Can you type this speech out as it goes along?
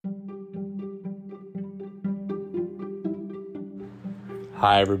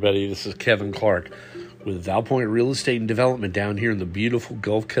Hi, everybody. This is Kevin Clark with Valpoint Real Estate and Development down here in the beautiful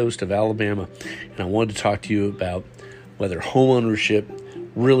Gulf Coast of Alabama. And I wanted to talk to you about whether homeownership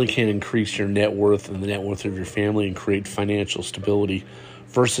really can increase your net worth and the net worth of your family and create financial stability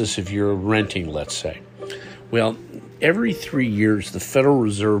versus if you're renting, let's say. Well, every 3 years, the Federal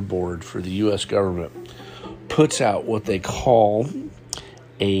Reserve Board for the U.S. government puts out what they call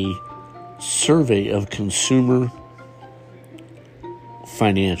a survey of consumer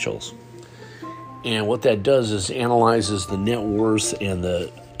financials. And what that does is analyzes the net worth and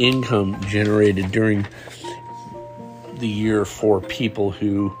the income generated during the year for people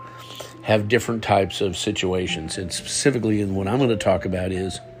who have different types of situations. And specifically, what I'm going to talk about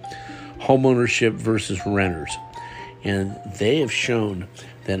is homeownership versus renters. And they have shown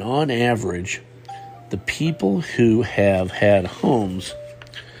that on average, the people who have had homes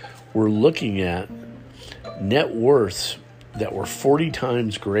were looking at net worths that were 40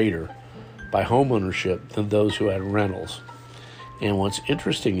 times greater by homeownership than those who had rentals. And what's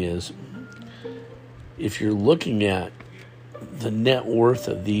interesting is, if you're looking at the net worth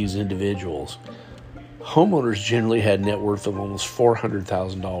of these individuals, homeowners generally had net worth of almost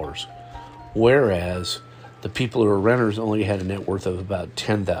 $400,000, whereas the people who are renters only had a net worth of about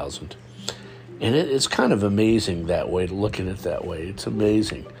 $10,000. And it's kind of amazing that way, to look at it that way. It's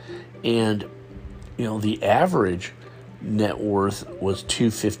amazing. And, the average net worth was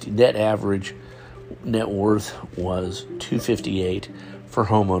 $250. Net average net worth was $258 for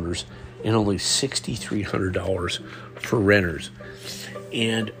homeowners and only $6,300 for renters.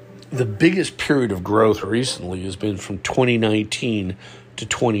 And the biggest period of growth recently has been from 2019 to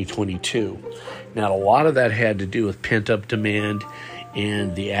 2022. Now, a lot of that had to do with pent-up demand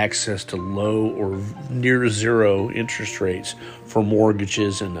and the access to low or near zero interest rates for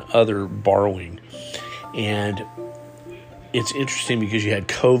mortgages and other borrowing. And it's interesting because you had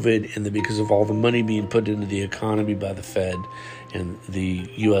COVID, and because of all the money being put into the economy by the Fed and the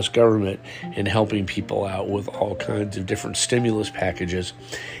U.S. government and helping people out with all kinds of different stimulus packages.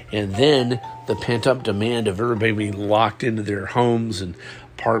 And then the pent-up demand of everybody being locked into their homes and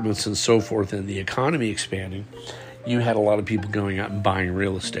apartments and so forth, and the economy expanding, you had a lot of people going out and buying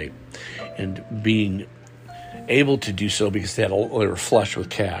real estate and being able to do so because they were flush with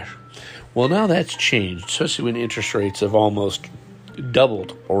cash. Well, now that's changed, especially when interest rates have almost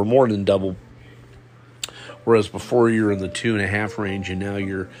doubled or more than doubled. Whereas before you're in the 2.5 range, and now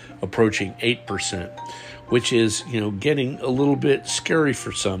you're approaching 8%, which is, getting a little bit scary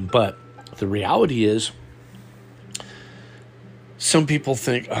for some. But the reality is, some people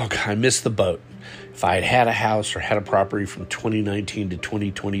think, oh, God, I missed the boat. If I had a house or had a property from 2019 to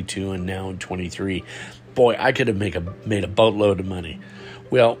 2022 and now in 23, boy, I could have made a boatload of money.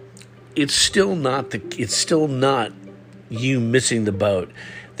 Well, it's still not you missing the boat.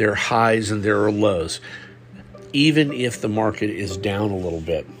 There are highs and there are lows. Even if the market is down a little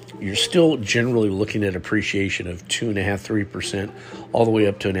bit, you're still generally looking at appreciation of 2.5%, 3%, all the way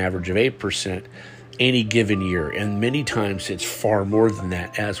up to an average of 8% any given year. And many times it's far more than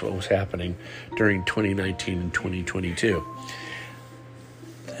that, as what was happening during 2019 and 2022.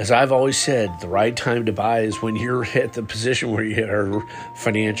 As I've always said, the right time to buy is when you're at the position where you are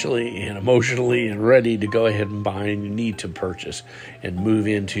financially and emotionally and ready to go ahead and buy, and you need to purchase and move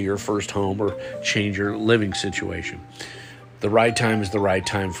into your first home or change your living situation. The right time is the right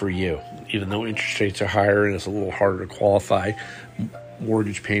time for you. Even though interest rates are higher and it's a little harder to qualify,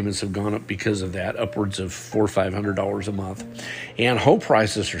 mortgage payments have gone up because of that, upwards of $400 or $500 a month. And home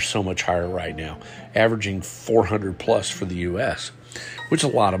prices are so much higher right now, averaging $400 plus for the U.S., which is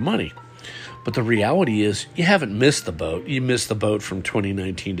a lot of money. But the reality is, you haven't missed the boat. You missed the boat from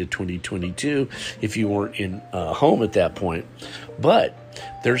 2019 to 2022 if you weren't in a home at that point. But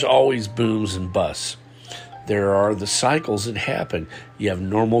there's always booms and busts. There are the cycles that happen. You have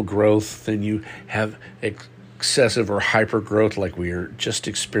normal growth, then you have excessive or hyper growth like we are just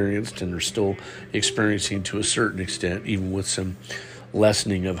experienced and are still experiencing to a certain extent, even with some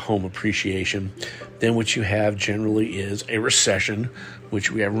lessening of home appreciation. Then what you have generally is a recession,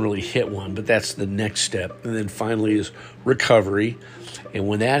 which we haven't really hit one, but that's the next step. And then finally is recovery. And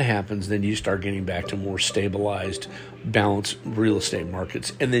when that happens, then you start getting back to more stabilized, balanced real estate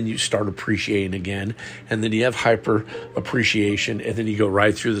markets. And then you start appreciating again. And then you have hyper appreciation. And then you go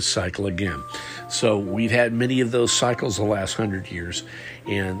right through the cycle again. So we've had many of those cycles the last 100 years.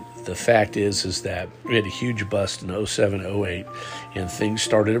 And the fact is that we had a huge bust in 07, 08, and things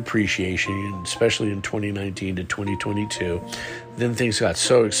started appreciating, especially in 2019 to 2022. Then things got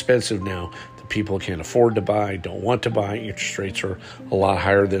so expensive now that people can't afford to buy, don't want to buy. Interest rates are a lot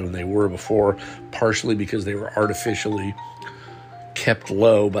higher than they were before, partially because they were artificially kept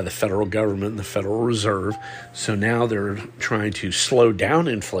low by the federal government and the Federal Reserve. So now they're trying to slow down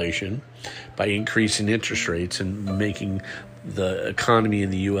inflation by increasing interest rates and making the economy in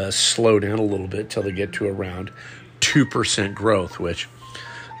the U.S. slow down a little bit till they get to around 2% growth, which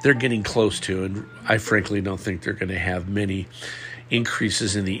they're getting close to. And I frankly don't think they're going to have many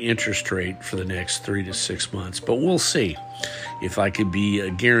increases in the interest rate for the next 3 to 6 months. But we'll see. If I could be a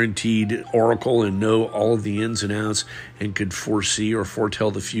guaranteed oracle and know all of the ins and outs and could foresee or foretell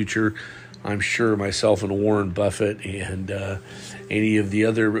the future, I'm sure myself and Warren Buffett and any of the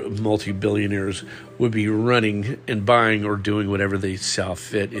other multi-billionaires would be running and buying or doing whatever they saw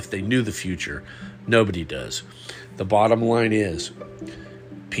fit if they knew the future. Nobody does. The bottom line is,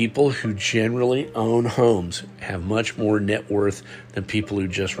 people who generally own homes have much more net worth than people who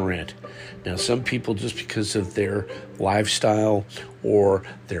just rent. Now, some people, just because of their lifestyle or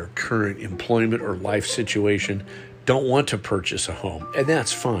their current employment or life situation, don't want to purchase a home, and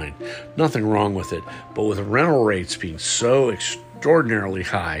that's fine. Nothing wrong with it. But with rental rates being so extraordinarily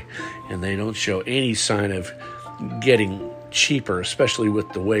high, and they don't show any sign of getting cheaper, especially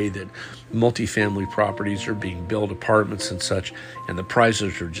with the way that multifamily properties are being built, apartments and such, and the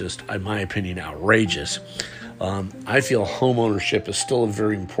prices are just, in my opinion, outrageous. I feel homeownership is still a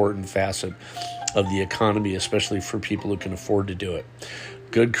very important facet of the economy, especially for people who can afford to do it.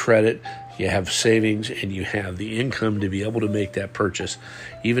 Good credit, you have savings, and you have the income to be able to make that purchase.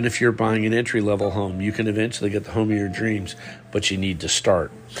 Even if you're buying an entry-level home, you can eventually get the home of your dreams, but you need to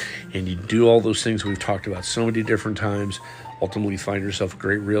start. And you do all those things we've talked about so many different times. Ultimately find yourself a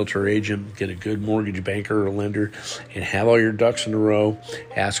great realtor agent, get a good mortgage banker or lender, and have all your ducks in a row,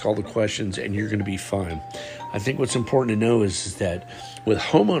 ask all the questions, and you're going to be fine. I think what's important to know is that with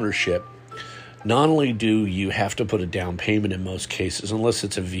homeownership, not only do you have to put a down payment in most cases, unless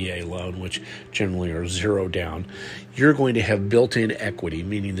it's a VA loan, which generally are zero down, you're going to have built-in equity,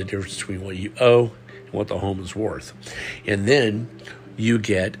 meaning the difference between what you owe and what the home is worth. And then you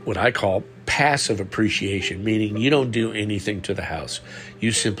get what I call passive appreciation, meaning you don't do anything to the house.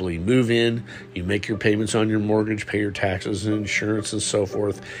 You simply move in, you make your payments on your mortgage, pay your taxes and insurance and so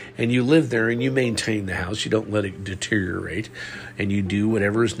forth, and you live there and you maintain the house. You don't let it deteriorate, and you do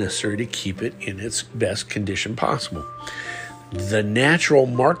whatever is necessary to keep it in its best condition possible. The natural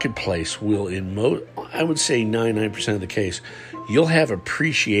marketplace will, I would say 99% of the case, you'll have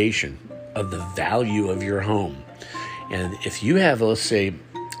appreciation of the value of your home. And if you have, let's say,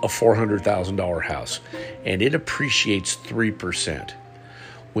 a $400,000 house and it appreciates 3%,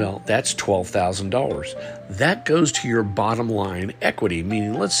 well, that's $12,000. That goes to your bottom line equity,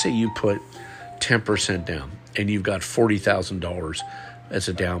 meaning let's say you put 10% down and you've got $40,000 as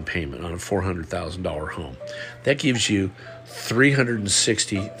a down payment on a $400,000 home. That gives you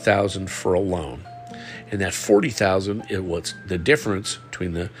 $360,000 for a loan. And that $40,000 is what's the difference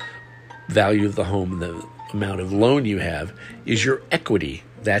between the value of the home and the amount of loan you have is your equity.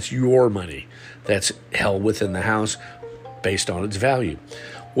 That's your money that's held within the house based on its value.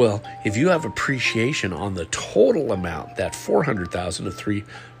 Well, if you have appreciation on the total amount, that $400,000 of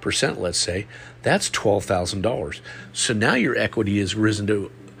 3%, let's say, that's $12,000. So now your equity has risen to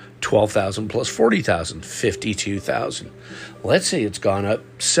 $12,000 plus $40,000, $52,000. Let's say it's gone up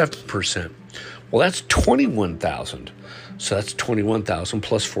 7%. Well, that's $21,000. So that's $21,000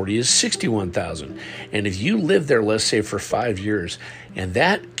 plus 40 is $61,000. And if you live there, let's say for 5 years, and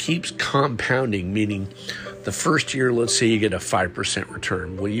that keeps compounding, meaning the first year, let's say you get a 5%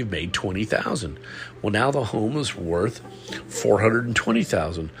 return. Well, you've made $20,000. Well, now the home is worth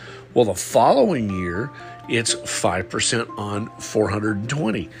 $420,000. Well, the following year, it's 5% on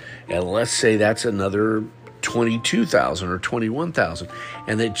 $420. And let's say that's another $22,000 or $21,000,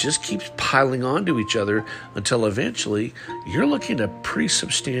 and it just keeps piling onto each other until eventually you're looking at a pretty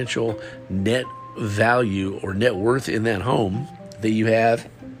substantial net value or net worth in that home that you have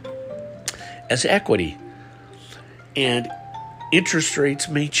as equity. And interest rates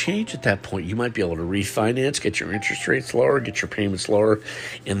may change at that point. You might be able to refinance, get your interest rates lower, get your payments lower,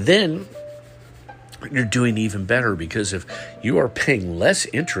 and then you're doing even better, because if you are paying less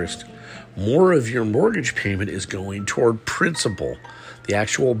interest, more of your mortgage payment is going toward principal, the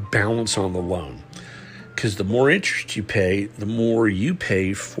actual balance on the loan. Because the more interest you pay, the more you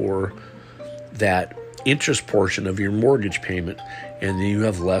pay for that interest portion of your mortgage payment, and then you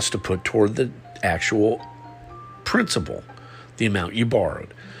have less to put toward the actual principal, the amount you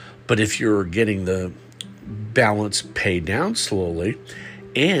borrowed. But if you're getting the balance paid down slowly,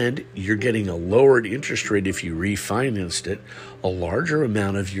 and you're getting a lowered interest rate if you refinanced it, a larger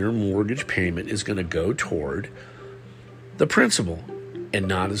amount of your mortgage payment is going to go toward the principal and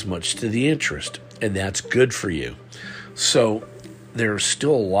not as much to the interest. And that's good for you. So There are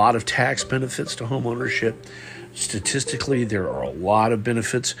still a lot of tax benefits to homeownership. Statistically, there are a lot of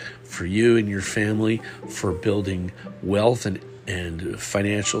benefits for you and your family for building wealth and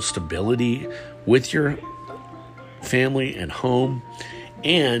financial stability with your family and home.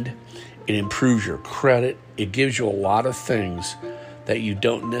 And it improves your credit. It gives you a lot of things that you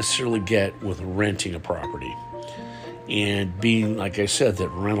don't necessarily get with renting a property. And being, like I said, that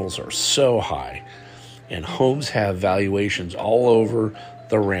rentals are so high, and homes have valuations all over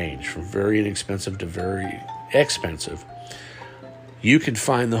the range, from very inexpensive to very expensive. You can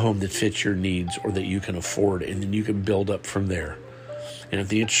find the home that fits your needs or that you can afford, and then you can build up from there. And if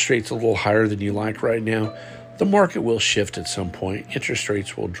the interest rate's a little higher than you like right now, the market will shift at some point. Interest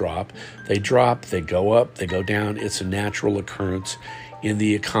rates will drop. They drop, they go up, they go down. It's a natural occurrence in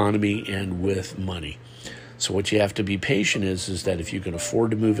the economy and with money. So what you have to be patient is that if you can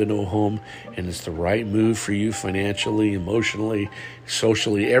afford to move into a home and it's the right move for you financially, emotionally,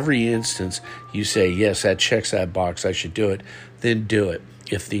 socially, every instance, you say, yes, that checks that box, I should do it, then do it.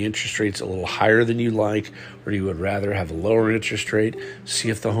 If the interest rate's a little higher than you like, or you would rather have a lower interest rate, see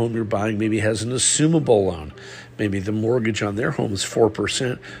if the home you're buying maybe has an assumable loan. Maybe the mortgage on their home is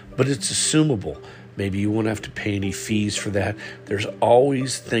 4%, but it's assumable. Maybe you won't have to pay any fees for that. There's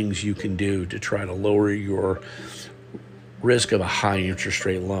always things you can do to try to lower your risk of a high interest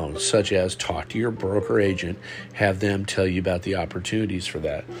rate loan, such as talk to your broker agent, have them tell you about the opportunities for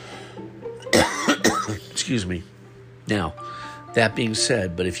that. Excuse me. Now, that being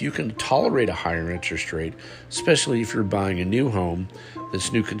said, but if you can tolerate a higher interest rate, especially if you're buying a new home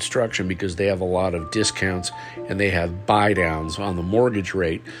that's new construction, because they have a lot of discounts and they have buy downs on the mortgage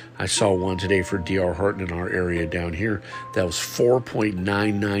rate. I saw one today for D.R. Horton in our area down here that was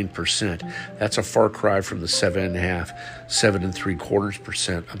 4.99%. That's a far cry from the 7.5%,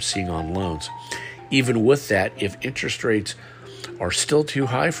 7.75% I'm seeing on loans. Even with that, if interest rates are still too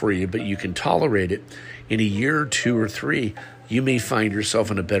high for you, but you can tolerate it, in a year or two or three, you may find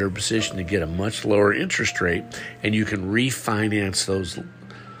yourself in a better position to get a much lower interest rate, and you can refinance those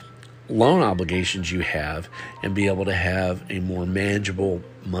loan obligations you have and be able to have a more manageable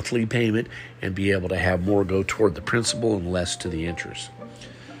monthly payment and be able to have more go toward the principal and less to the interest.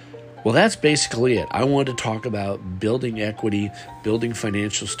 Well, that's basically it. I wanted to talk about building equity, building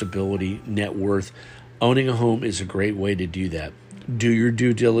financial stability, net worth. Owning a home is a great way to do that. Do your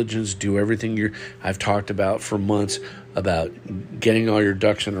due diligence, do everything I've talked about for months about getting all your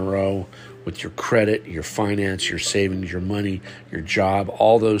ducks in a row with your credit, your finance, your savings, your money, your job,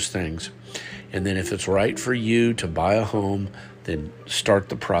 all those things. And then if it's right for you to buy a home, then start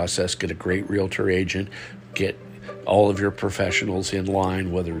the process, get a great realtor agent, get all of your professionals in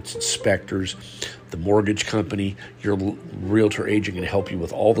line, whether it's inspectors, the mortgage company, your realtor agent can help you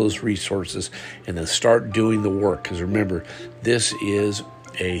with all those resources, and then start doing the work. Because remember, this is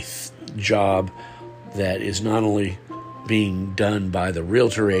a job that is not only being done by the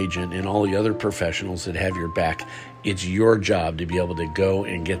realtor agent and all the other professionals that have your back. It's your job to be able to go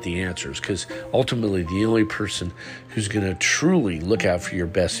and get the answers, because ultimately the only person who's going to truly look out for your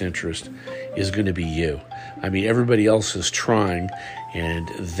best interest is going to be you. I mean, everybody else is trying and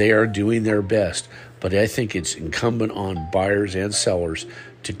they are doing their best, but I think it's incumbent on buyers and sellers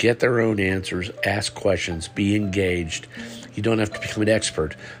to get their own answers, ask questions, be engaged. You don't have to become an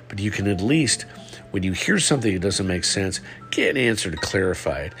expert, but you can at least, when you hear something that doesn't make sense, get an answer to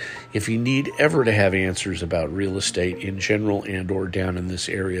clarify it. If you need ever to have answers about real estate in general and or down in this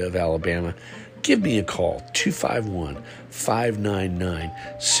area of Alabama, give me a call,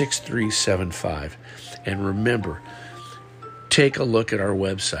 251-599-6375. And remember, take a look at our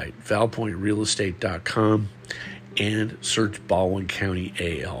website, valpointrealestate.com, and search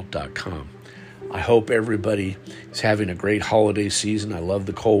baldwincountyal.com. I hope everybody is having a great holiday season. I love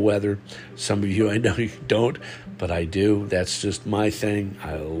the cold weather. Some of you, I know you don't, but I do. That's just my thing.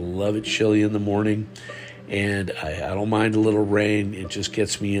 I love it chilly in the morning, and I don't mind a little rain. It just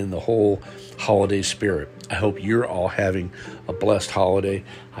gets me in the whole holiday spirit. I hope you're all having a blessed holiday.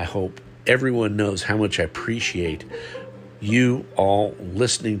 I hope everyone knows how much I appreciate you all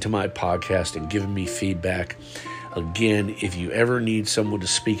listening to my podcast and giving me feedback. Again, if you ever need someone to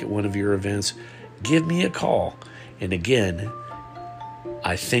speak at one of your events, give me a call. And again,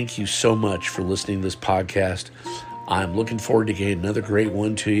 I thank you so much for listening to this podcast. I'm looking forward to getting another great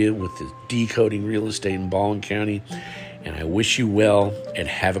one to you with the Decoding Real Estate in Baldwin County. And I wish you well and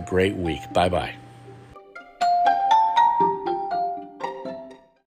have a great week. Bye-bye.